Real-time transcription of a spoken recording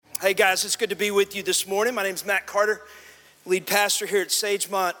Hey guys, it's good to be with you this morning. My name's Matt Carter, lead pastor here at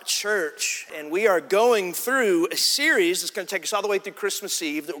Sagemont Church, and we are going through a series that's going to take us all the way through Christmas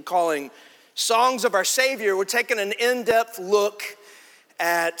Eve that we're calling Songs of Our Savior. We're taking an in-depth look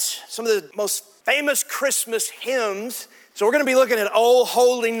at some of the most famous Christmas hymns. So we're going to be looking at "O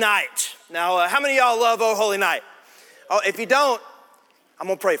Holy Night." Now, how many of y'all love "O Holy Night"? Oh, if you don't, I'm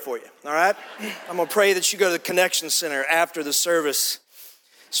going to pray for you, all right? I'm going to pray that you go to the Connection Center after the service.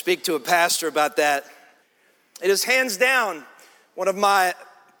 Speak to a pastor about that. It is hands down one of my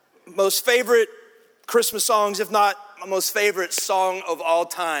most favorite Christmas songs, if not my most favorite song of all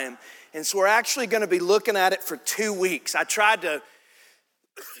time. And so we're actually going to be looking at it for 2 weeks. I tried to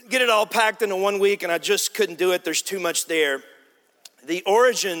get it all packed into 1 week, and I just couldn't do it. There's too much there. The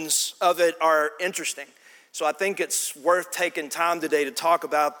origins of it are interesting. So I think it's worth taking time today to talk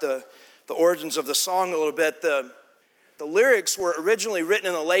about the origins of the song a little bit. The lyrics were originally written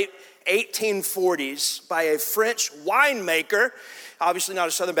in the late 1840s by a French winemaker, obviously not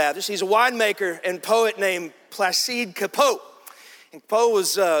a Southern Baptist. He's a winemaker and poet named Placide Cappeau. And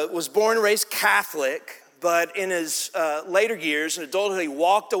Cappeau was born and raised Catholic, but in his later years, in adulthood, he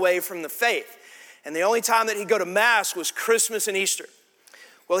walked away from the faith. And the only time that he'd go to Mass was Christmas and Easter.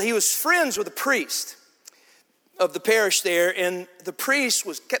 Well, he was friends with a priest of the parish there, and the priest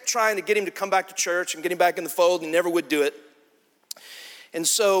kept trying to get him to come back to church and get him back in the fold, and he never would do it. And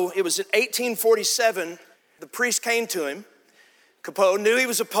so it was in 1847, the priest came to him. Cappeau knew he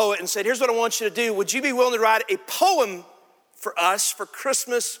was a poet and said, "Here's what I want you to do. Would you be willing to write a poem for us for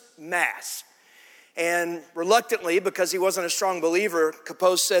Christmas Mass?" And reluctantly, because he wasn't a strong believer,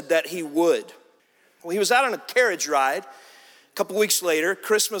 Cappeau said that he would. Well, he was out on a carriage ride. A couple weeks later,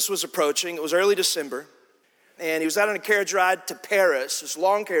 Christmas was approaching. It was early December. And he was out on a carriage ride to Paris, this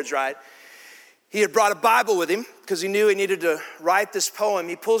long carriage ride. He had brought a Bible with him because he knew he needed to write this poem.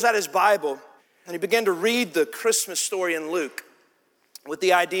 He pulls out his Bible and he began to read the Christmas story in Luke with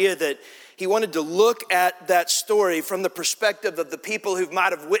the idea that he wanted to look at that story from the perspective of the people who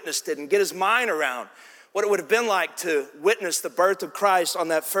might have witnessed it and get his mind around what it would have been like to witness the birth of Christ on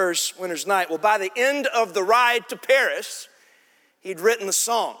that first winter's night. Well, by the end of the ride to Paris, he'd written the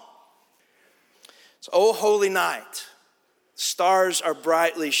song. It's "O Holy Night, stars are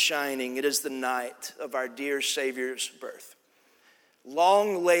brightly shining. It is the night of our dear Savior's birth.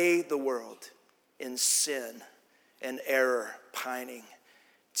 Long lay the world in sin and error pining,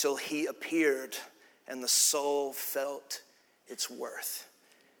 till he appeared and the soul felt its worth.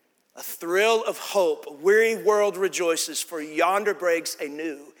 A thrill of hope, a weary world rejoices, for yonder breaks a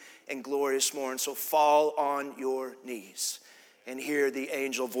new and glorious morn. So fall on your knees and hear the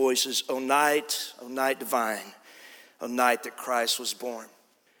angel voices, O night divine, O night that Christ was born."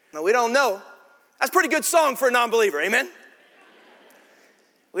 Now, we don't know. That's a pretty good song for a non-believer, amen?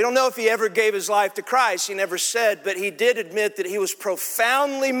 We don't know if he ever gave his life to Christ. He never said, but he did admit that he was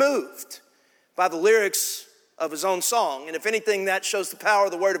profoundly moved by the lyrics of his own song. And if anything, that shows the power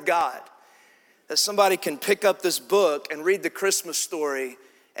of the Word of God, that somebody can pick up this book and read the Christmas story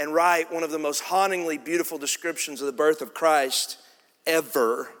and write one of the most hauntingly beautiful descriptions of the birth of Christ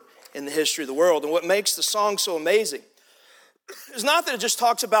ever in the history of the world. And what makes the song so amazing is not that it just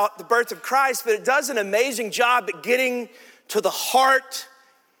talks about the birth of Christ, but it does an amazing job at getting to the heart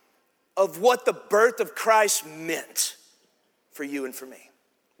of what the birth of Christ meant for you and for me.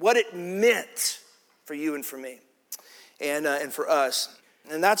 What it meant for you and for me and for us.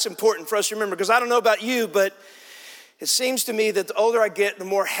 And that's important for us to remember, because I don't know about you, but it seems to me that the older I get, the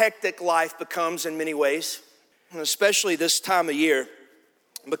more hectic life becomes in many ways, and especially this time of year,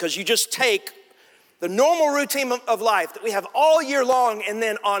 because you just take the normal routine of life that we have all year long, and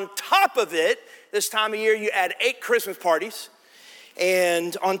then on top of it, this time of year, you add 8 Christmas parties,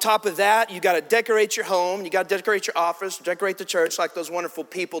 and on top of that, you got to decorate your home, you got to decorate your office, decorate the church like those wonderful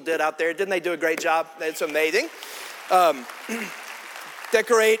people did out there. Didn't they do a great job? It's amazing.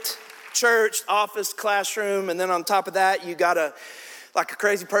 Decorate church, office, classroom, and then on top of that, you gotta, like a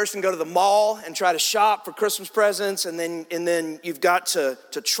crazy person, go to the mall and try to shop for Christmas presents, and then you've got to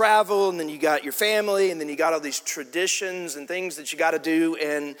travel, and then you got your family, and then you got all these traditions and things that you got to do.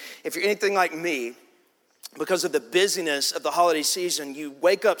 And if you're anything like me, because of the busyness of the holiday season, you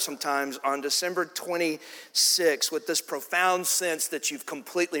wake up sometimes on December 26th with this profound sense that you've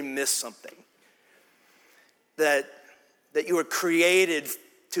completely missed something, that you were created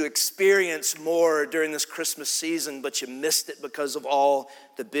to experience more during this Christmas season, but you missed it because of all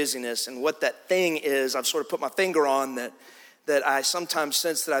the busyness. And what that thing is, I've sort of put my finger on that I sometimes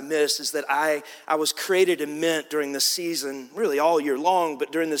sense that I miss, is that I was created and meant during this season, really all year long,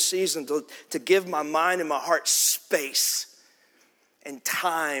 but during this season to give my mind and my heart space and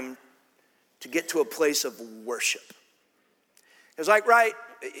time to get to a place of worship. It was like, right,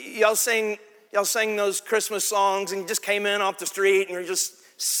 y'all sang those Christmas songs and you just came in off the street and you're just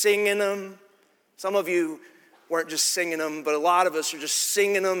singing them. Some of you weren't just singing them, but a lot of us are just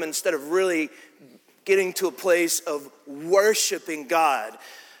singing them instead of really getting to a place of worshiping God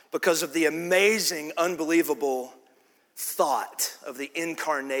because of the amazing, unbelievable thought of the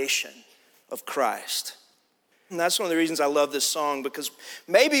incarnation of Christ. And that's one of the reasons I love this song, because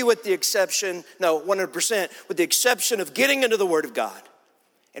maybe 100%, with the exception of getting into the Word of God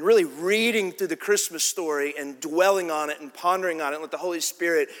and really reading through the Christmas story and dwelling on it and pondering on it and let the Holy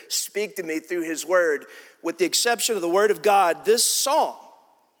Spirit speak to me through His Word, with the exception of the Word of God, this song,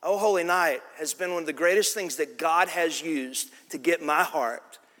 O Holy Night, has been one of the greatest things that God has used to get my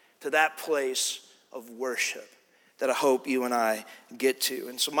heart to that place of worship that I hope you and I get to.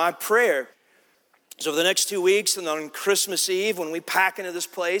 And so my prayer is over the next 2 weeks and on Christmas Eve, when we pack into this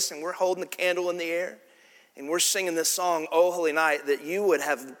place and we're holding the candle in the air and we're singing this song, O Holy Night, that you would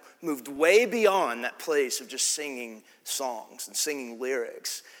have moved way beyond that place of just singing songs and singing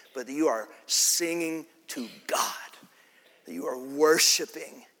lyrics, but that you are singing to God, that you are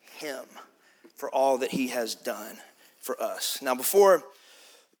worshiping Him for all that He has done for us. Now, before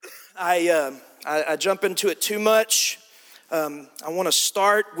I jump into it too much, I want to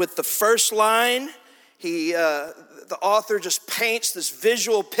start with the first line. The author just paints this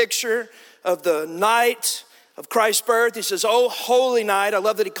visual picture of the night of Christ's birth. He says, "Oh, holy night." I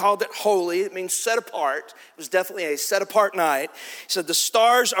love that he called it holy. It means set apart. It was definitely a set apart night. He said, "The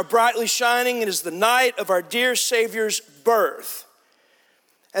stars are brightly shining. It is the night of our dear Savior's birth."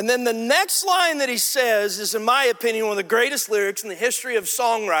 And then the next line that he says is, in my opinion, one of the greatest lyrics in the history of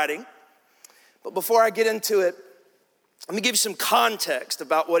songwriting. But before I get into it, let me give you some context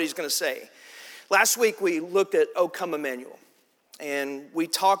about what he's going to say. Last week, we looked at O Come Emmanuel, and we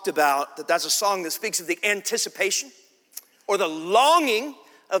talked about that that's a song that speaks of the anticipation or the longing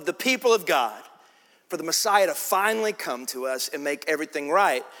of the people of God for the Messiah to finally come to us and make everything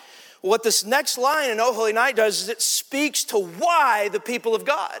right. What this next line in O Holy Night does is it speaks to why the people of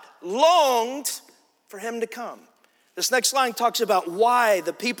God longed for Him to come. This next line talks about why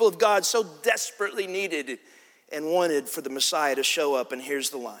the people of God so desperately needed and wanted for the Messiah to show up, and here's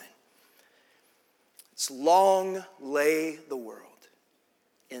the line. It's long lay the world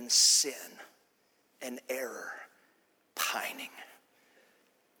in sin and error, pining.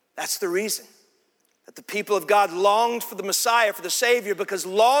 That's the reason that the people of God longed for the Messiah, for the Savior, because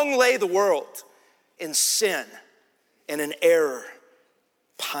long lay the world in sin and in error,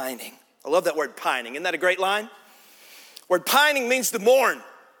 pining. I love that word, pining. Isn't that a great line? Word pining means to mourn.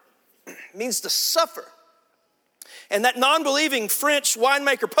 It means to suffer. And that non-believing French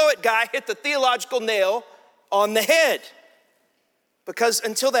winemaker poet guy hit the theological nail on the head. Because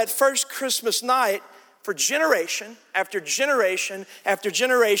until that first Christmas night, for generation after generation after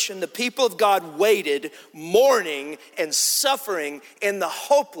generation, the people of God waited, mourning and suffering in the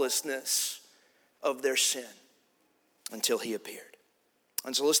hopelessness of their sin until He appeared.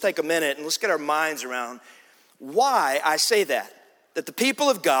 And so let's take a minute and let's get our minds around why I say that the people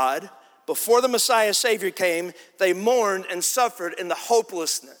of God, before the Messiah Savior came, they mourned and suffered in the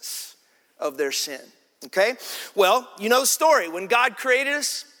hopelessness of their sin. Okay? Well, you know the story. When God created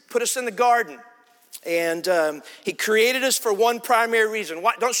us, put us in the garden, and He created us for one primary reason.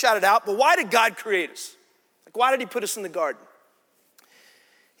 Why, don't shout it out, but why did God create us? Like, why did He put us in the garden?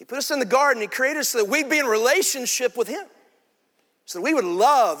 He put us in the garden, He created us so that we'd be in relationship with Him. So that we would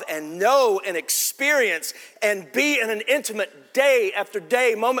love and know and experience and be in an intimate day after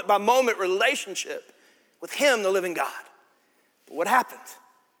day, moment by moment relationship with Him, the living God. But what happened?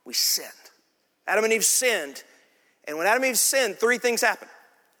 We sinned. Adam and Eve sinned. And when Adam and Eve sinned, 3 things happened.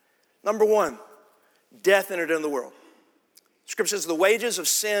 Number 1, death entered into the world. Scripture says the wages of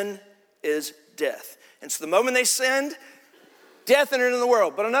sin is death. And so the moment they sinned, death entered into the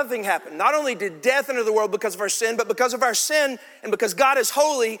world. But another thing happened. Not only did death enter the world because of our sin, but because of our sin and because God is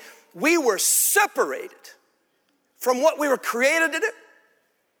holy, we were separated from what we were created to do.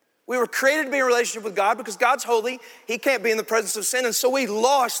 We were created to be in a relationship with God because God's holy. He can't be in the presence of sin. And so we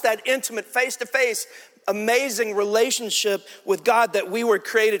lost that intimate, face-to-face, amazing relationship with God that we were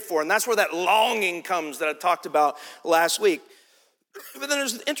created for. And that's where that longing comes that I talked about last week. But then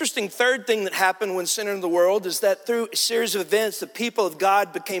there's an interesting third thing that happened when sin entered the world is that through a series of events, the people of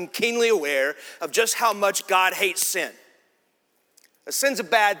God became keenly aware of just how much God hates sin. Sin's a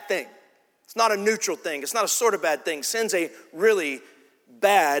bad thing. It's not a neutral thing. It's not a sort of bad thing. Sin's a really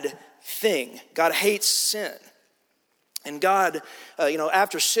bad thing. God hates sin. And God,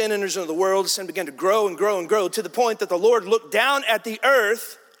 after sin enters into the world, sin began to grow and grow and grow to the point that the Lord looked down at the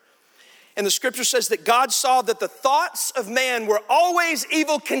earth. And the scripture says that God saw that the thoughts of man were always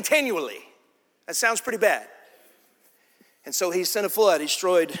evil continually. That sounds pretty bad. And so he sent a flood. He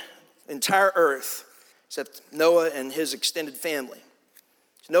destroyed the entire earth except Noah and his extended family.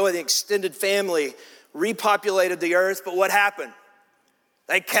 Noah and the extended family repopulated the earth, but what happened?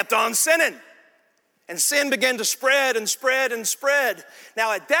 They kept on sinning. And sin began to spread and spread and spread.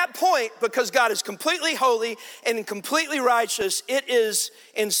 Now at that point, because God is completely holy and completely righteous, it is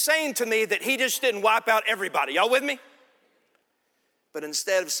insane to me that he just didn't wipe out everybody. Y'all with me? But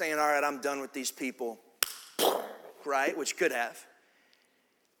instead of saying, all right, I'm done with these people, right, which could have,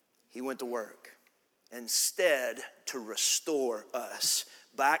 he went to work. Instead, to restore us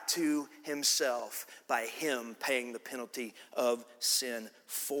back to himself by him paying the penalty of sin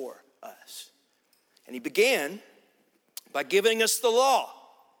for us. And he began by giving us the law.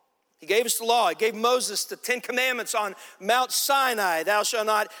 He gave us the law. He gave Moses the 10 commandments on Mount Sinai. Thou shalt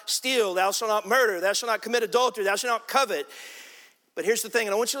not steal. Thou shalt not murder. Thou shalt not commit adultery. Thou shalt not covet. But here's the thing,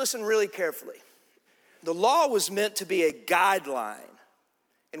 and I want you to listen really carefully. The law was meant to be a guideline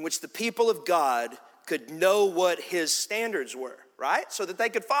in which the people of God could know what his standards were, right? So that they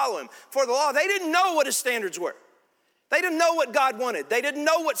could follow him. For the law, they didn't know what his standards were. They didn't know what God wanted. They didn't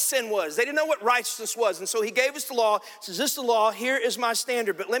know what sin was. They didn't know what righteousness was. And so he gave us the law. He says, this is the law. Here is my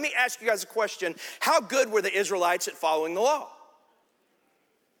standard. But let me ask you guys a question. How good were the Israelites at following the law?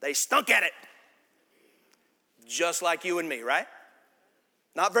 They stunk at it. Just like you and me, right?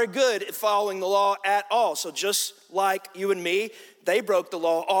 Not very good at following the law at all. So just like you and me, they broke the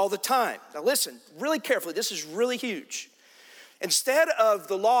law all the time. Now listen, really carefully. This is really huge. Instead of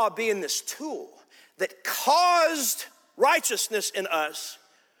the law being this tool that caused righteousness in us,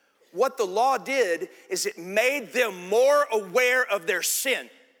 what the law did is it made them more aware of their sin.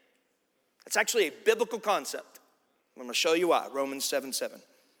 It's actually a biblical concept. I'm going to show you why. Romans 7:7.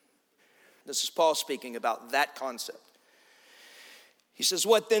 This is Paul speaking about that concept. He says,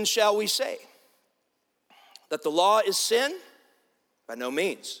 what then shall we say? That the law is sin? By no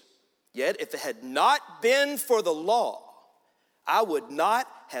means. Yet if it had not been for the law, I would not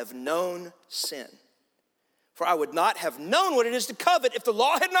have known sin. For I would not have known what it is to covet if the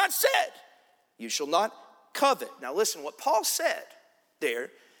law had not said, you shall not covet. Now listen, what Paul said there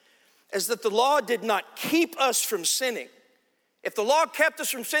is that the law did not keep us from sinning. If the law kept us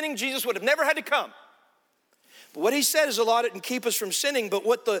from sinning, Jesus would have never had to come. But what he said is the law didn't keep us from sinning, but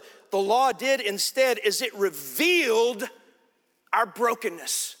what the law did instead is it revealed our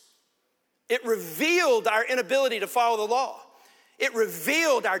brokenness. It revealed our inability to follow the law. It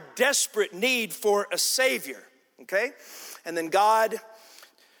revealed our desperate need for a Savior, okay? And then God,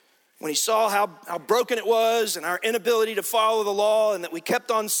 when he saw how broken it was and our inability to follow the law and that we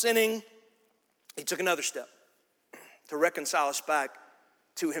kept on sinning, he took another step to reconcile us back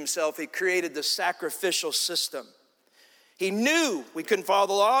to himself. He created the sacrificial system. He knew we couldn't follow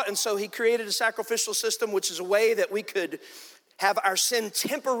the law, and so he created a sacrificial system, which is a way that we could have our sin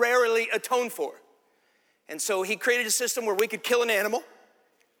temporarily atoned for. And so he created a system where we could kill an animal,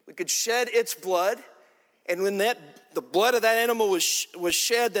 we could shed its blood, and when the blood of that animal was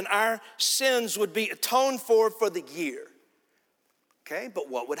shed, then our sins would be atoned for the year. Okay, but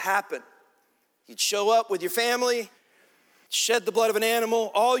what would happen? You'd show up with your family, shed the blood of an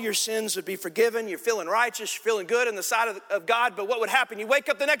animal, all your sins would be forgiven, you're feeling righteous, you're feeling good in the sight of God, but what would happen? You wake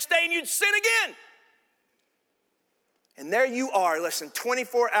up the next day and you'd sin again. And there you are, listen,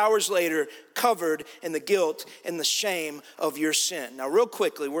 24 hours later, covered in the guilt and the shame of your sin. Now, real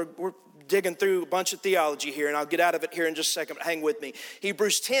quickly, we're digging through a bunch of theology here, and I'll get out of it here in just a second, but hang with me.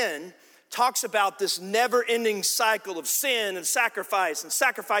 Hebrews 10 talks about this never-ending cycle of sin and sacrifice and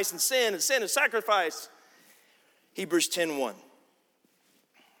sacrifice and sin and sacrifice. Hebrews 10:1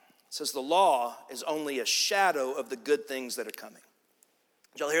 says the law is only a shadow of the good things that are coming.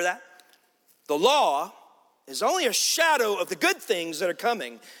 Did y'all hear that? The law is only a shadow of the good things that are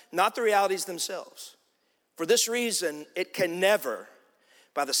coming, not the realities themselves. For this reason, it can never,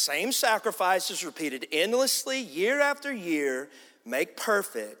 by the same sacrifices repeated endlessly year after year, make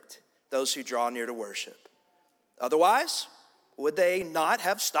perfect those who draw near to worship. Otherwise, would they not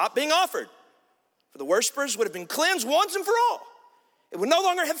have stopped being offered? For the worshipers would have been cleansed once and for all. It would no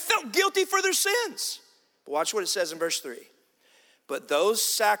longer have felt guilty for their sins. But watch what it says in verse 3. But those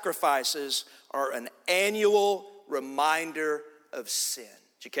sacrifices are an annual reminder of sin.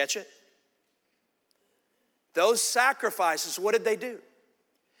 Did you catch it? Those sacrifices, what did they do?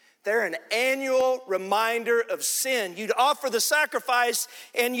 They're an annual reminder of sin. You'd offer the sacrifice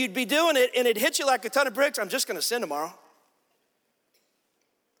and you'd be doing it and it'd hit you like a ton of bricks. I'm just going to sin tomorrow.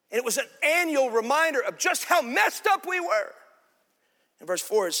 And it was an annual reminder of just how messed up we were. In verse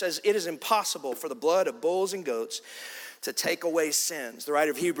 4, it says, it is impossible for the blood of bulls and goats to take away sins. The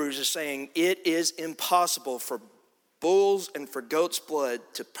writer of Hebrews is saying it is impossible for bulls and for goats' blood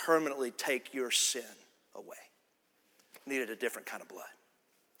to permanently take your sin away. Needed a different kind of blood.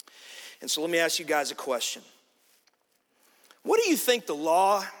 And so let me ask you guys a question. What do you think the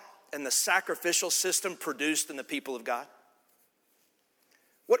law and the sacrificial system produced in the people of God?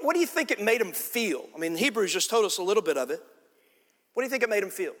 What do you think it made them feel? I mean, Hebrews just told us a little bit of it. What do you think it made them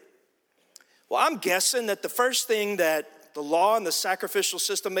feel? Well, I'm guessing that the first thing that the law and the sacrificial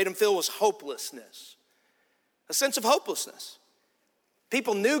system made them feel was hopelessness. A sense of hopelessness.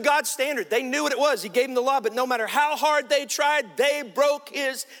 People knew God's standard. They knew what it was. He gave them the law, but no matter how hard they tried, they broke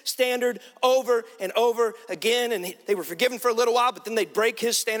his standard over and over again. And they were forgiven for a little while, but then they'd break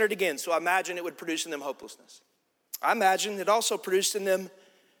his standard again. So I imagine it would produce in them hopelessness. I imagine it also produced in them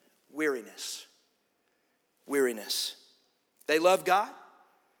weariness. Weariness. They loved God.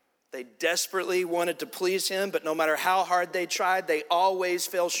 They desperately wanted to please him, but no matter how hard they tried, they always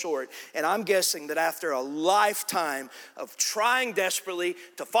fell short. And I'm guessing that after a lifetime of trying desperately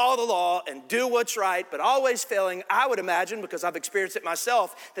to follow the law and do what's right, but always failing, I would imagine, because I've experienced it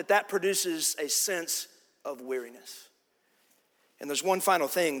myself, that produces a sense of weariness. And there's one final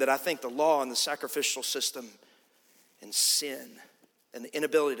thing that I think the law and the sacrificial system and sin and the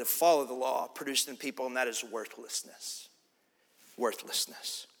inability to follow the law produced in people, and that is worthlessness.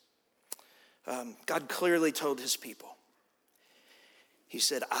 Worthlessness. God clearly told his people, he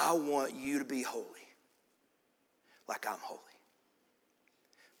said, I want you to be holy like I'm holy.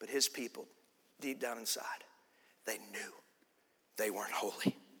 But his people, deep down inside, they knew they weren't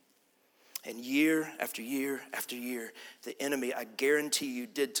holy. And year after year after year, the enemy, I guarantee you,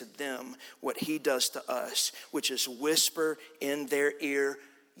 did to them what he does to us, which is whisper in their ear,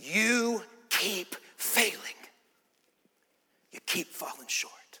 you keep failing. You keep falling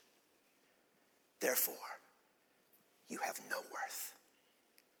short. Therefore, you have no worth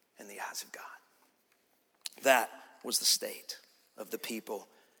in the eyes of God. That was the state of the people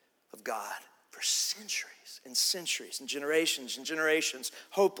of God for centuries and centuries and generations.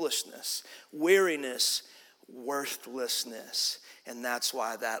 Hopelessness, weariness, worthlessness. And that's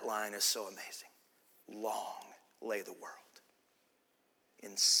why that line is so amazing. Long lay the world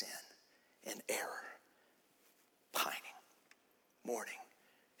in sin and error, pining, mourning,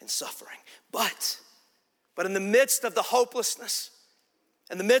 and suffering. But in the midst of the hopelessness,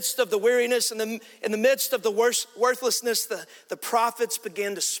 in the midst of the weariness, in the midst of the worthlessness, the prophets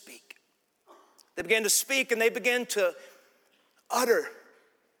began to speak. They began to speak and they began to utter,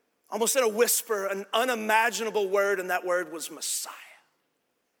 almost in a whisper, an unimaginable word, and that word was Messiah,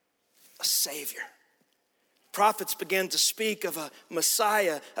 a Savior. Prophets began to speak of a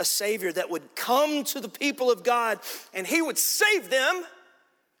Messiah, a Savior that would come to the people of God and he would save them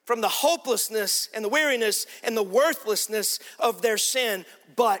from the hopelessness and the weariness and the worthlessness of their sin.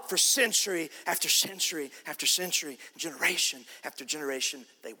 But for century after century after century, generation after generation,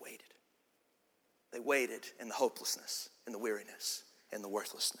 they waited. They waited in the hopelessness and the weariness and the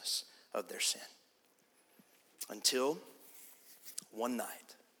worthlessness of their sin. Until one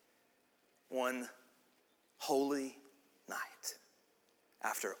night, one holy night,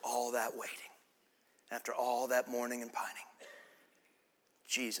 after all that waiting, after all that mourning and pining,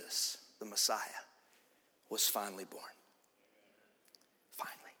 Jesus, the Messiah, was finally born.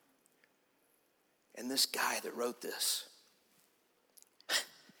 Finally. And this guy that wrote this,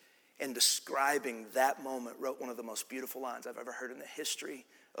 in describing that moment, wrote one of the most beautiful lines I've ever heard in the history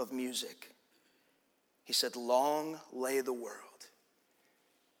of music. He said, long lay the world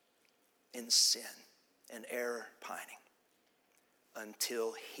in sin and error pining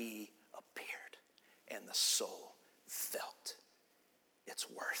until he appeared and the soul felt its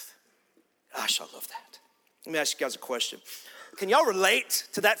worth. Gosh, I love that. Let me ask you guys a question. Can y'all relate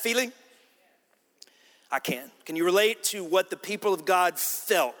to that feeling? I can. Can you relate to what the people of God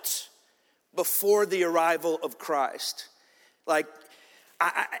felt before the arrival of Christ? Like,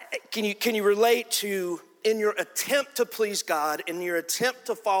 can you relate to, in your attempt to please God, in your attempt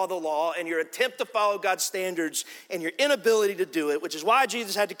to follow the law, in your attempt to follow God's standards, and your inability to do it, which is why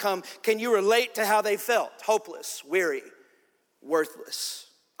Jesus had to come, can you relate to how they felt? Hopeless, weary, worthless.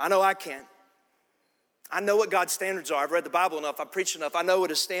 I know I can. I know what God's standards are. I've read the Bible enough. I've preached enough. I know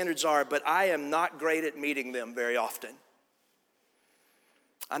what his standards are, but I am not great at meeting them very often.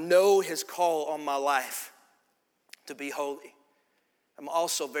 I know his call on my life to be holy. I'm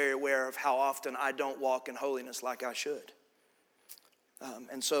also very aware of how often I don't walk in holiness like I should.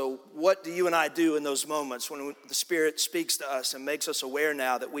 And so what do you and I do in those moments when the Spirit speaks to us and makes us aware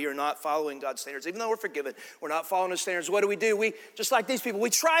now that we are not following God's standards? Even though we're forgiven, we're not following His standards. What do? We, just like these people,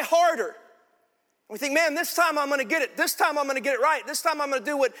 we try harder. We think, man, this time I'm going to get it. This time I'm going to get it right. This time I'm going to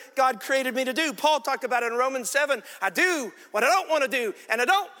do what God created me to do. Paul talked about it in Romans 7. I do what I don't want to do, and I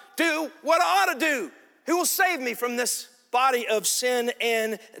don't do what I ought to do. Who will save me from this body of sin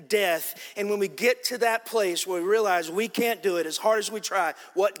and death? And when we get to that place where we realize we can't do it as hard as we try,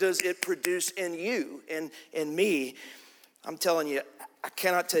 what does it produce in you and in me? I'm telling you, I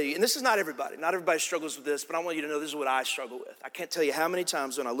cannot tell you, and this is not everybody. Not everybody struggles with this, but I want you to know this is what I struggle with. I can't tell you how many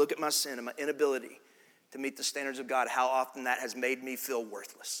times when I look at my sin and my inability to meet the standards of God, how often that has made me feel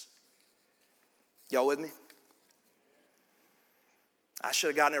worthless. Y'all with me? I should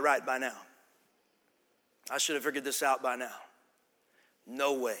have gotten it right by now. I should have figured this out by now.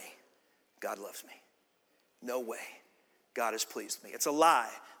 No way God loves me. No way God is pleased with me. It's a lie,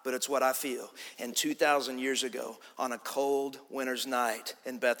 but it's what I feel. And 2,000 years ago, on a cold winter's night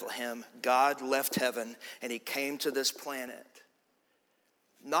in Bethlehem, God left heaven and He came to this planet,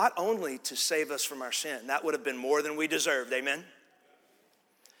 not only to save us from our sin. That would have been more than we deserved, amen?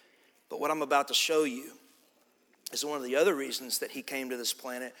 But what I'm about to show you is one of the other reasons that He came to this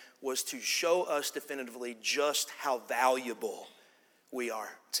planet was to show us definitively just how valuable we are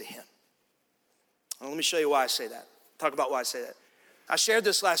to Him. Well, let me show you why I say that. Talk about why I say that. I shared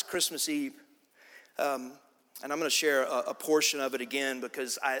this last Christmas Eve, and I'm going to share a portion of it again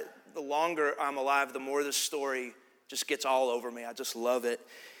because the longer I'm alive, the more this story just gets all over me. I just love it.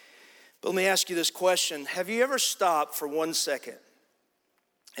 But let me ask you this question. Have you ever stopped for 1 second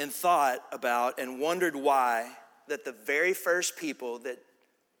and thought about and wondered why that the very first people that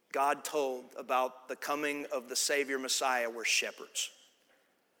God told about the coming of the Savior Messiah were shepherds?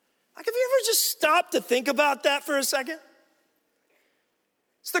 Like, have you ever just stopped to think about that for a second?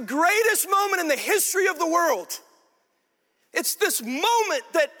 It's the greatest moment in the history of the world. It's this moment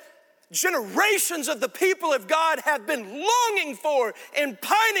that generations of the people of God have been longing for and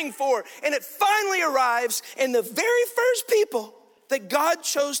pining for, and it finally arrives, and the very first people that God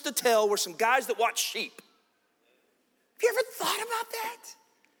chose to tell were some guys that watch sheep. Have you ever thought about that?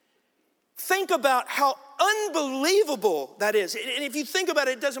 Think about how unbelievable that is. And if you think about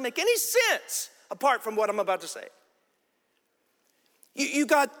it, it doesn't make any sense apart from what I'm about to say. You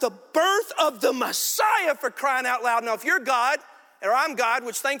got the birth of the Messiah, for crying out loud. Now, if you're God, or I'm God,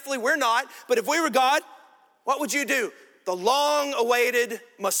 which thankfully we're not, but if we were God, what would you do? The long-awaited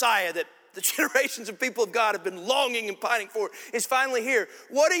Messiah that the generations of people of God have been longing and pining for is finally here.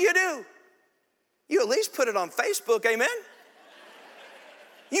 What do? You at least put it on Facebook, amen?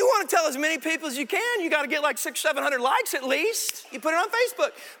 You want to tell as many people as you can. You got to get like 600-700 likes at least. You put it on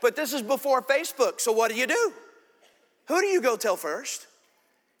Facebook. But this is before Facebook, so what do? Who do you go tell first?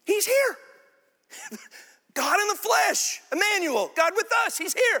 He's here. God in the flesh, Emmanuel, God with us.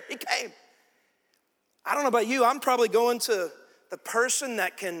 He's here. He came. I don't know about you. I'm probably going to the person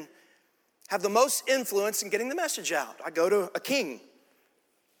that can have the most influence in getting the message out. I go to a king.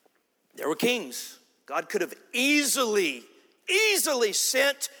 There were kings. God could have easily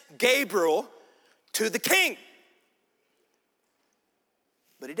sent Gabriel to the king.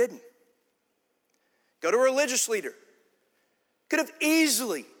 But He didn't. Go to a religious leader. Could have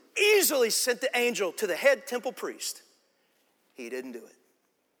easily sent the angel to the head temple priest. He didn't do it.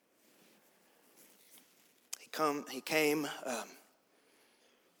 He came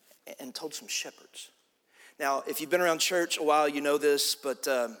and told some shepherds. Now, if you've been around church a while, you know this, but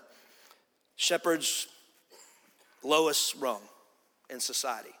shepherds, lowest rung in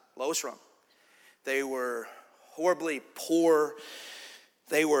society, lowest rung. They were horribly poor.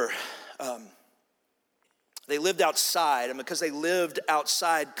 They lived outside, and because they lived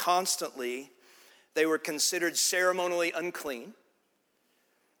outside constantly, they were considered ceremonially unclean,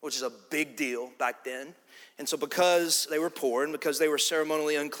 which is a big deal back then. And so because they were poor and because they were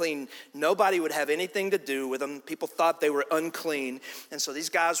ceremonially unclean, nobody would have anything to do with them. People thought they were unclean, and so these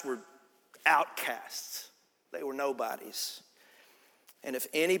guys were outcasts. They were nobodies. And if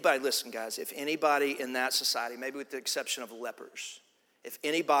anybody, listen guys, if anybody in that society, maybe with the exception of lepers, if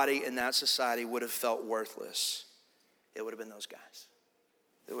anybody in that society would have felt worthless, it would have been those guys.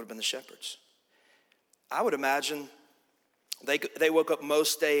 It would have been the shepherds. I would imagine they woke up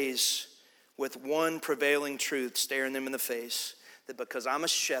most days with one prevailing truth staring them in the face, that because I'm a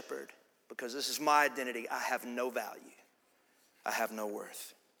shepherd, because this is my identity, I have no value. I have no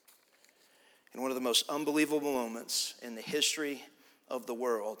worth. In one of the most unbelievable moments in the history of the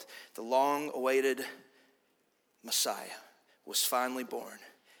world, the long-awaited Messiah was finally born.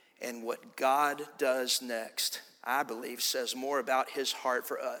 And what God does next I believe, says more about his heart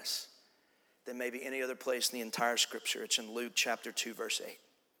for us than maybe any other place in the entire scripture. It's in Luke chapter 2, verse 8.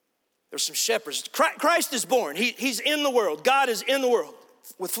 There's some shepherds. Christ is born. He's in the world. God is in the world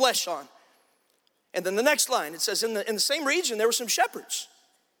with flesh on. And then the next line, it says, in the same region, there were some shepherds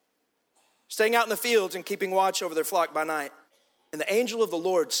staying out in the fields and keeping watch over their flock by night. And the angel of the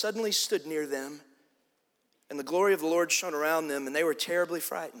Lord suddenly stood near them, and the glory of the Lord shone around them, and they were terribly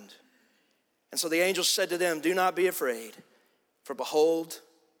frightened. And so the angel said to them, do not be afraid, for behold,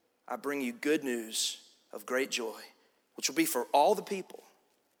 I bring you good news of great joy, which will be for all the people.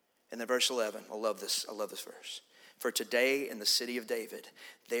 And then verse 11, I love this verse. For today in the city of David,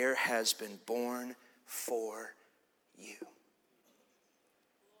 there has been born for you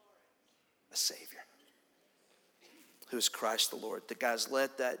a Savior, who is Christ the Lord. Guys,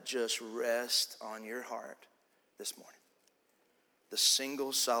 let that just rest on your heart this morning. The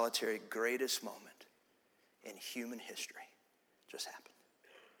single, solitary, greatest moment in human history just happened.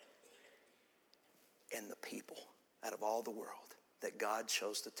 And the people out of all the world that God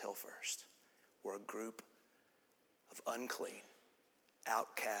chose to tell first were a group of unclean,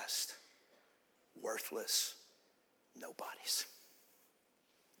 outcast, worthless nobodies.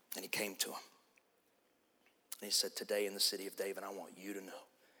 And he came to them. And he said, today in the city of David, I want you to know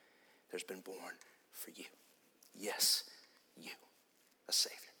there's been born for you. Yes, you, a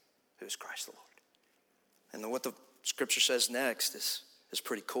Savior, who is Christ the Lord. And then what the scripture says next is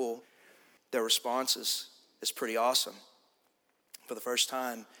pretty cool. Their response is pretty awesome. For the first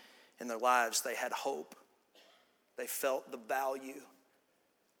time in their lives, they had hope. They felt the value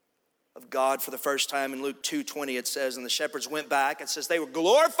of God for the first time. In Luke 2:20, it says, and the shepherds went back. It says they were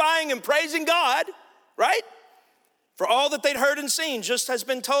glorifying and praising God, right? For all that they'd heard and seen, just has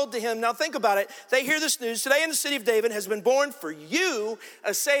been told to him. Now think about it. They hear this news. Today in the city of David has been born for you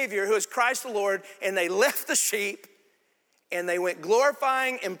a Savior who is Christ the Lord. And they left the sheep and they went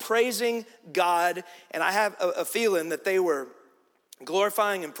glorifying and praising God. And I have a feeling that they were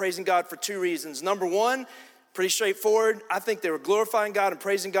glorifying and praising God for two reasons. Number one, pretty straightforward. I think they were glorifying God and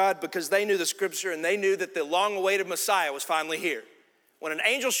praising God because they knew the scripture and they knew that the long-awaited Messiah was finally here. When an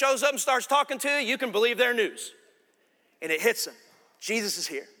angel shows up and starts talking to you, you can believe their news. And it hits them. Jesus is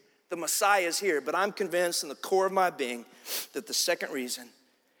here. The Messiah is here. But I'm convinced in the core of my being that the second reason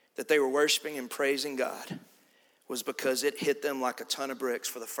that they were worshiping and praising God was because it hit them like a ton of bricks.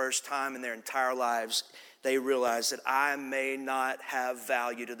 For the first time in their entire lives, they realized that I may not have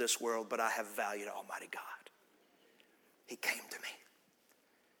value to this world, but I have value to Almighty God. He came to me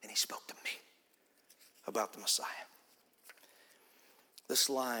and he spoke to me about the Messiah. This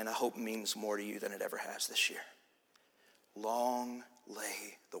line, I hope, means more to you than it ever has this year. Long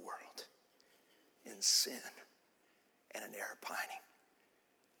lay the world in sin and in error pining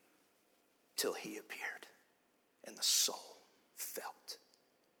till he appeared and the soul felt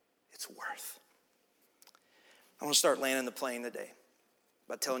its worth. I want to start landing the plane today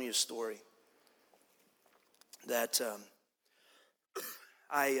by telling you a story that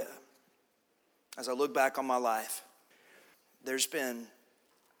as I look back on my life, I'm going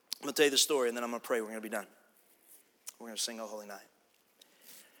to tell you the story and then I'm going to pray. We're going to be done. We're going to sing O Holy Night.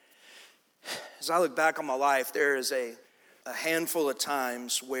 As I look back on my life, there is a handful of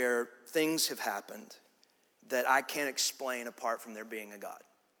times where things have happened that I can't explain apart from there being a God.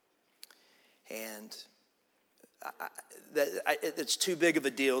 And it's too big of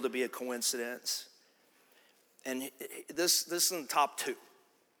a deal to be a coincidence. And this is in the top two,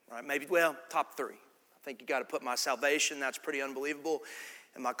 right? Top three. I think you got to put my salvation. That's pretty unbelievable.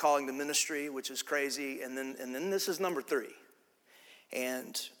 And my calling to ministry, which is crazy. And then this is number three.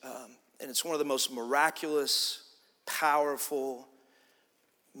 And it's one of the most miraculous, powerful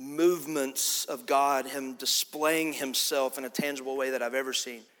movements of God, him displaying himself in a tangible way that I've ever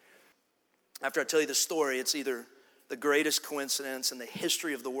seen. After I tell you the story, it's either the greatest coincidence in the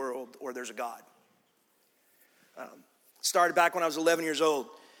history of the world or there's a God. Started back when I was 11 years old.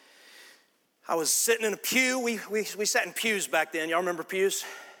 I was sitting in a pew. We sat in pews back then. Y'all remember pews?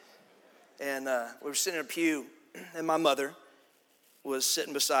 And we were sitting in a pew, and my mother was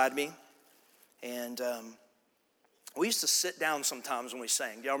sitting beside me. And we used to sit down sometimes when we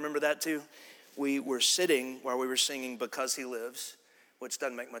sang. Do y'all remember that too? We were sitting while we were singing Because He Lives, which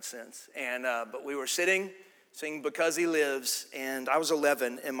doesn't make much sense. And but we were singing Because He Lives, and I was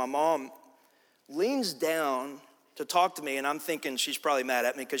 11, and my mom leans down to talk to me, and I'm thinking she's probably mad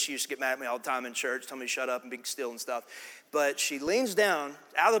at me because she used to get mad at me all the time in church, tell me to shut up and be still and stuff. But she leans down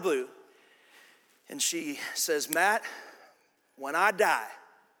out of the blue, and she says, Matt, when I die,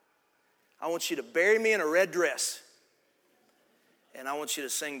 I want you to bury me in a red dress, and I want you to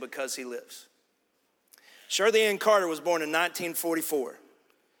sing Because He Lives. Shirley Ann Carter was born in 1944.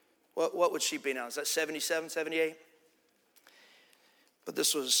 What would she be now? Is that 77, 78? But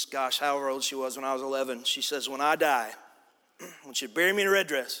this was, gosh, however old she was when I was 11. She says, when I die, I want you to bury me in a red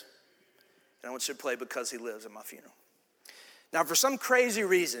dress, and I want you to play Because He Lives at my funeral. Now, for some crazy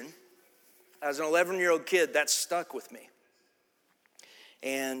reason, as an 11-year-old kid, that stuck with me.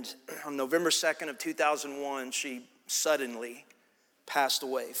 And on November 2nd of 2001, she suddenly passed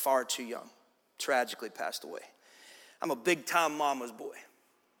away, far too young, tragically passed away. I'm a big-time mama's boy.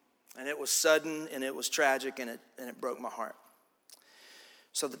 And it was sudden, and it was tragic, and it broke my heart.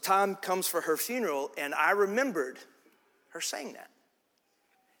 So the time comes for her funeral, and I remembered her saying that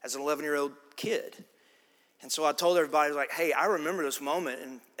as an 11-year-old kid. And so I told everybody, like, hey, I remember this moment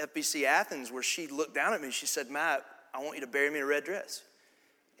in FBC Athens where she looked down at me. She said, Matt, I want you to bury me in a red dress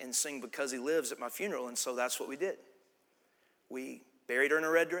and sing Because He Lives at my funeral. And so that's what we did. We buried her in a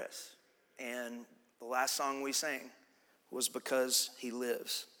red dress. And the last song we sang was Because He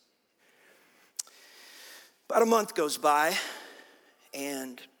Lives. About a month goes by,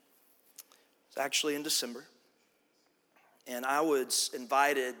 and it's actually in December. And I was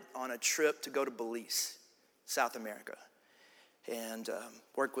invited on a trip to go to Belize, South America, and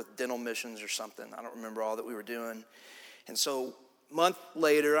work with dental missions or something. I don't remember all that we were doing. And so a month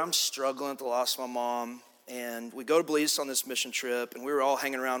later, I'm struggling with the loss of my mom, and we go to Belize on this mission trip, and we were all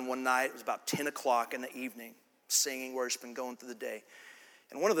hanging around one night. It was about 10 o'clock in the evening, singing, worshiping, going through the day.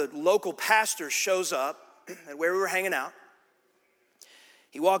 And one of the local pastors shows up at where we were hanging out.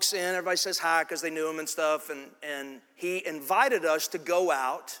 He walks in, everybody says hi because they knew him and stuff, and he invited us to go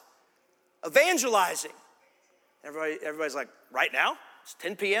out evangelizing. Everybody's like, right now? It's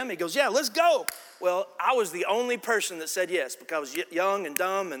 10 p.m.? He goes, yeah, let's go. Well, I was the only person that said yes because I was young and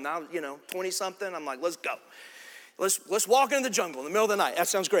dumb and I was, 20-something. I'm like, let's go. Let's walk into the jungle in the middle of the night. That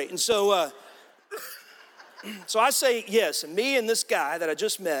sounds great. And so I say yes, and me and this guy that I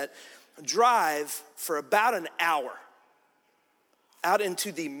just met drive for about an hour out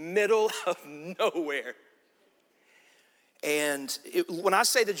into the middle of nowhere. And when I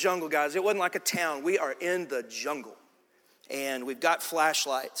say the jungle, guys, it wasn't like a town. We are in the jungle. And we've got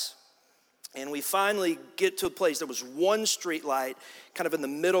flashlights. And we finally get to a place. There was one street light kind of in the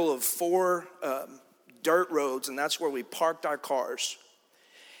middle of four dirt roads, and that's where we parked our cars.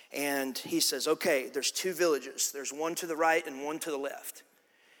 And he says, okay, there's two villages. There's one to the right and one to the left.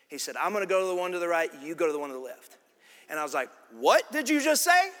 He said, I'm going to go to the one to the right. You go to the one to the left. And I was like, what did you just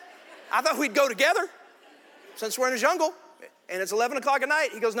say? I thought we'd go together since we're in the jungle. And it's 11 o'clock at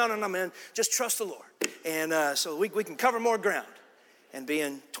night. He goes, no, man, just trust the Lord. And so we can cover more ground. And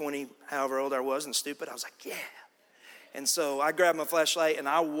being 20, however old I was and stupid, I was like, yeah. And so I grabbed my flashlight and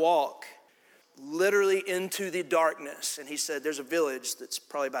I walk literally into the darkness. And he said, there's a village that's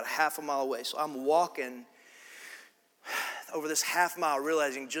probably about a half a mile away. So I'm walking over this half mile,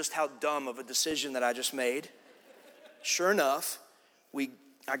 realizing just how dumb of a decision that I just made. Sure enough,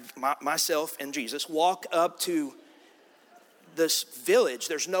 myself and Jesus walk up to this village.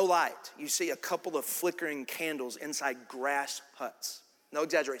 There's no light. You see a couple of flickering candles inside grass huts. No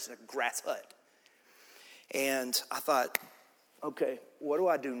exaggeration, a grass hut. And I thought, okay, what do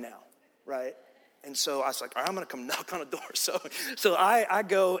I do now, right? And so I was like, all right, I'm going to come knock on a door. So I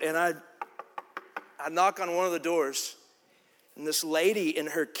go and I knock on one of the doors, and this lady and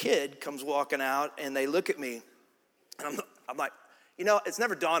her kid comes walking out, and they look at me, and I'm like, it's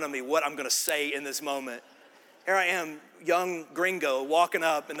never dawned on me what I'm going to say in this moment. Here I am, young gringo, walking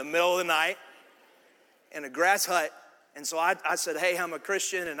up in the middle of the night in a grass hut. And so I said, hey, I'm a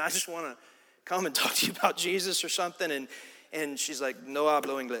Christian, and I just want to come and talk to you about Jesus or something. And she's like, no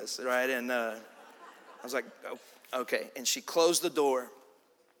hablo inglés, right? And I was like, oh, okay. And she closed the door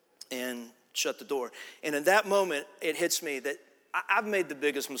and shut the door. And in that moment, it hits me that I've made the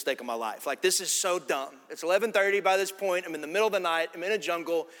biggest mistake of my life. Like, this is so dumb. It's 11:30 by this point. I'm in the middle of the night. I'm in a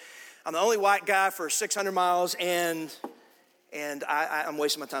jungle. I'm the only white guy for 600 miles, and I'm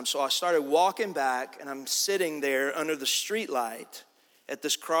wasting my time. So I started walking back, and I'm sitting there under the street light at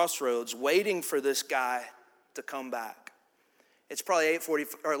this crossroads waiting for this guy to come back. It's probably 8:40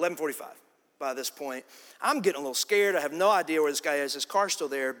 or 11:45 by this point. I'm getting a little scared. I have no idea where this guy is. His car's still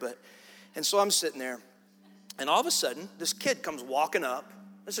there, and so I'm sitting there. And all of a sudden, this kid comes walking up.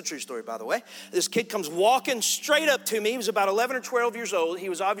 This is a true story, by the way. This kid comes walking straight up to me. He was about 11 or 12 years old. He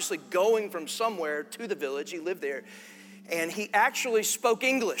was obviously going from somewhere to the village. He lived there. And he actually spoke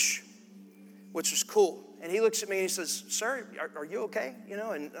English, which was cool. And he looks at me and he says, sir, are you okay?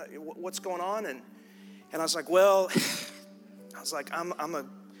 What's going on? And I was like,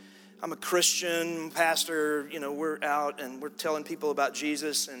 I'm a Christian pastor. We're out and we're telling people about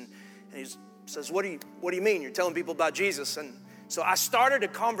Jesus. And he's says, what do you mean? You're telling people about Jesus? And so I started a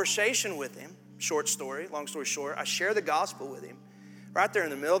conversation with him. Short story, long story short, I share the gospel with him. Right there in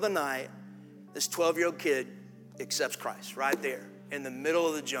the middle of the night, this 12-year-old kid accepts Christ right there in the middle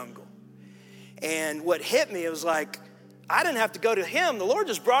of the jungle. And what hit me, it was like, I didn't have to go to him. The Lord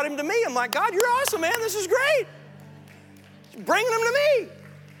just brought him to me. I'm like, God, you're awesome, man. This is great. Bringing him to me.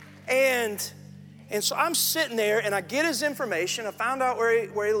 And so I'm sitting there, and I get his information. I found out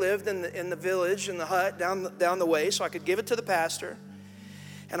where he lived in the village, in the hut down the way, so I could give it to the pastor.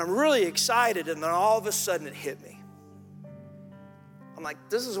 And I'm really excited, and then all of a sudden it hit me. I'm like,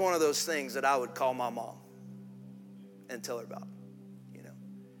 this is one of those things that I would call my mom and tell her about,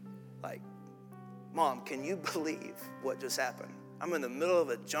 Like, Mom, can you believe what just happened? I'm in the middle of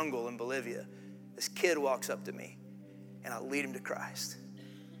a jungle in Bolivia. This kid walks up to me, and I lead him to Christ.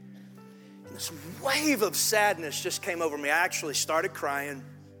 And this wave of sadness just came over me. I actually started crying,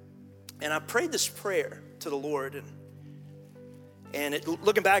 and I prayed this prayer to the Lord, and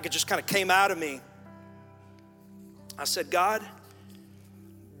looking back, it just kind of came out of me. I said, God,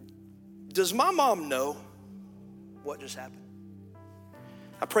 does my mom know what just happened?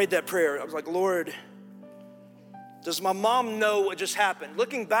 I prayed that prayer. I was like, Lord, does my mom know what just happened?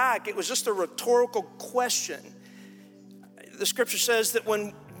 Looking back, it was just a rhetorical question. The scripture says that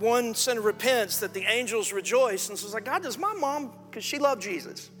when one sinner repents, that the angels rejoice. And so I was like, God, does my mom, because she loved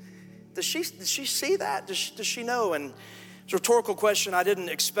Jesus, does she see that? Does she know? And it's a rhetorical question. I didn't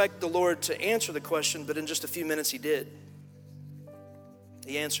expect the Lord to answer the question, but in just a few minutes he did.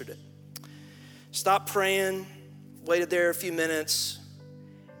 He answered it. Stopped praying, waited there a few minutes,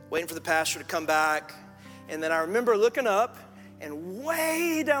 waiting for the pastor to come back. And then I remember looking up, and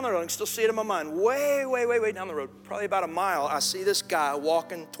way down the road, I can still see it in my mind, way down the road, probably about a mile, I see this guy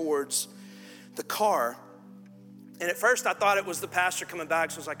walking towards the car. And at first I thought it was the pastor coming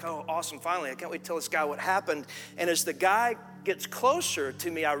back, so I was like, oh, awesome, finally, I can't wait to tell this guy what happened. And as the guy gets closer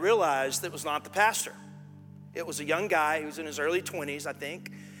to me, I realized it was not the pastor. It was a young guy, he was in his early 20s, I think,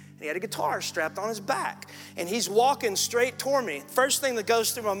 and he had a guitar strapped on his back. And he's walking straight toward me. First thing that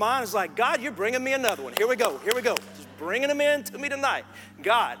goes through my mind is like, God, you're bringing me another one. Here we go. Just bringing him in to me tonight,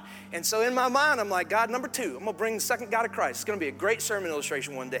 God. And so in my mind, I'm like, God, number 2, I'm going to bring the second guy to Christ. It's going to be a great sermon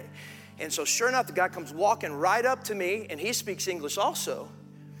illustration one day. And so sure enough, the guy comes walking right up to me, and he speaks English also.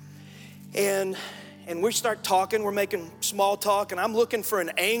 And we start talking. We're making small talk, and I'm looking for an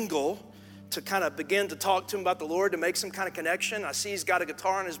angle to kind of begin to talk to him about the Lord, to make some kind of connection. I see he's got a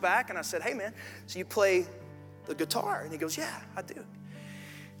guitar on his back, and I said, hey, man, so you play the guitar? And he goes, yeah, I do.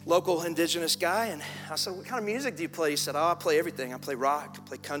 Local indigenous guy. And I said, what kind of music do you play? He said, oh, I play everything. I play rock, I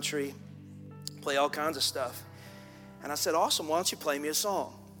play country, play all kinds of stuff. And I said, awesome, why don't you play me a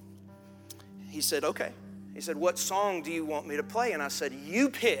song? He said, okay. He said, what song do you want me to play? And I said, you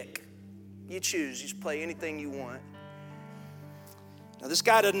pick. You choose. You just play anything you want. Now, this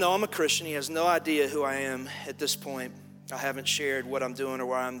guy doesn't know I'm a Christian. He has no idea who I am at this point. I haven't shared what I'm doing or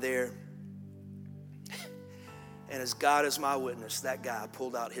why I'm there. And as God is my witness, that guy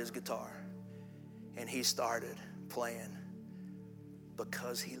pulled out his guitar and he started playing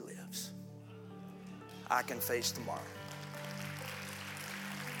Because He Lives. I Can Face Tomorrow.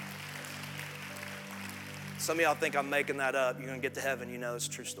 Some of y'all think I'm making that up. You're going to get to heaven, you know it's a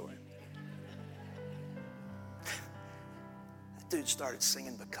true story. That dude started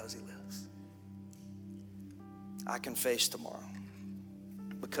singing Because He Lives. I can face tomorrow.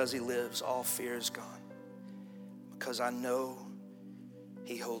 Because He lives, all fear is gone. Because I know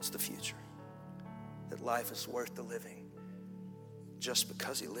He holds the future. That life is worth the living just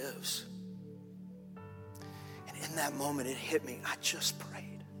because He lives. And in that moment, it hit me. I just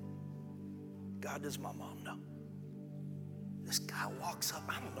prayed. God, does my mom know? This guy walks up.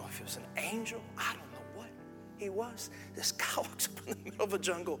 I don't know if he was an angel. I don't know what he was. This guy walks up in the middle of a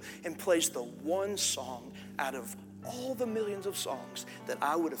jungle and plays the one song out of all the millions of songs that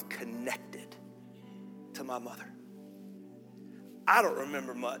I would have connected to my mother. I don't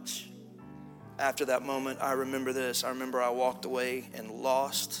remember much. After that moment, I remember this. I remember I walked away and I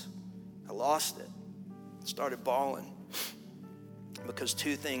lost it. Started bawling because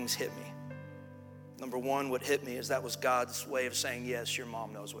 2 things hit me. Number 1, what hit me is that was God's way of saying, yes, your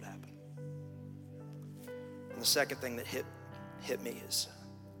mom knows what happened. And the second thing that hit me is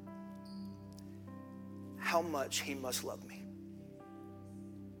how much He must love me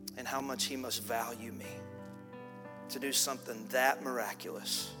and how much He must value me to do something that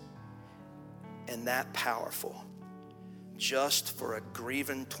miraculous and that powerful just for a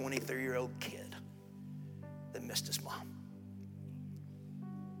grieving 23-year-old kid that missed his mom.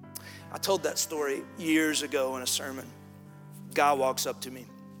 I told that story years ago in a sermon. A guy walks up to me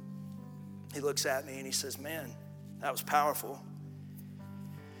He looks at me and he says, man, that was powerful.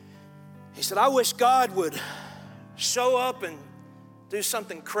 He said, I wish God would show up and do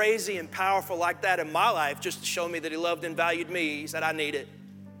something crazy and powerful like that in my life just to show me that he loved and valued me. He said, I need it.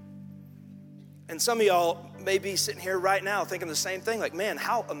 And some of y'all may be sitting here right now thinking the same thing, like, man,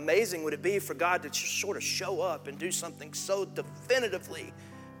 how amazing would it be for God to just sort of show up and do something so definitively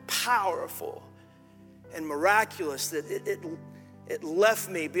powerful and miraculous that it left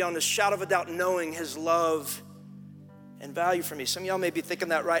me beyond a shadow of a doubt knowing his love and value for me. Some of y'all may be thinking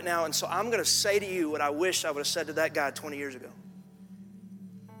that right now, and so I'm going to say to you what I wish I would have said to that guy 20 years ago.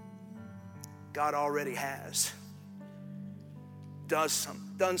 God already has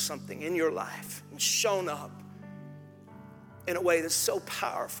done something in your life and shown up in a way that's so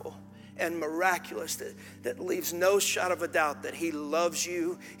powerful and miraculous that leaves no shadow of a doubt that he loves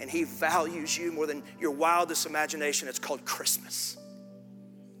you and he values you more than your wildest imagination. It's called Christmas.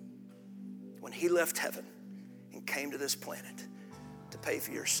 When he left heaven and came to this planet to pay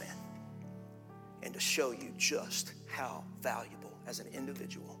for your sin and to show you just how valuable as an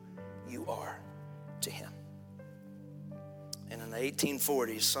individual you are to him. And in the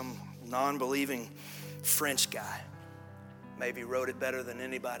 1840s, some non-believing French guy maybe wrote it better than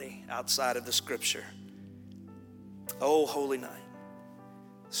anybody outside of the scripture. Oh, holy night,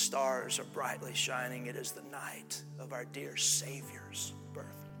 the stars are brightly shining. It is the night of our dear Savior's birth.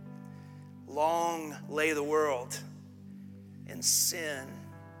 Long lay the world in sin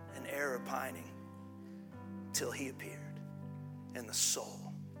and error pining till he appeared, and the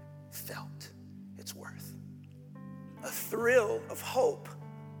soul felt its worth. A thrill of hope.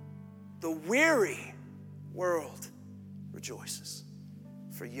 The weary world rejoices,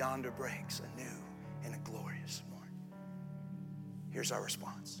 for yonder breaks a new and a glorious morn. Here's our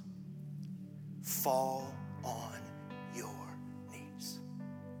response. Fall on your knees.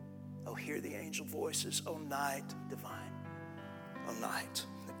 Oh, hear the angel voices. Oh, night divine. Oh, night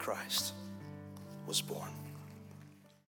that Christ was born.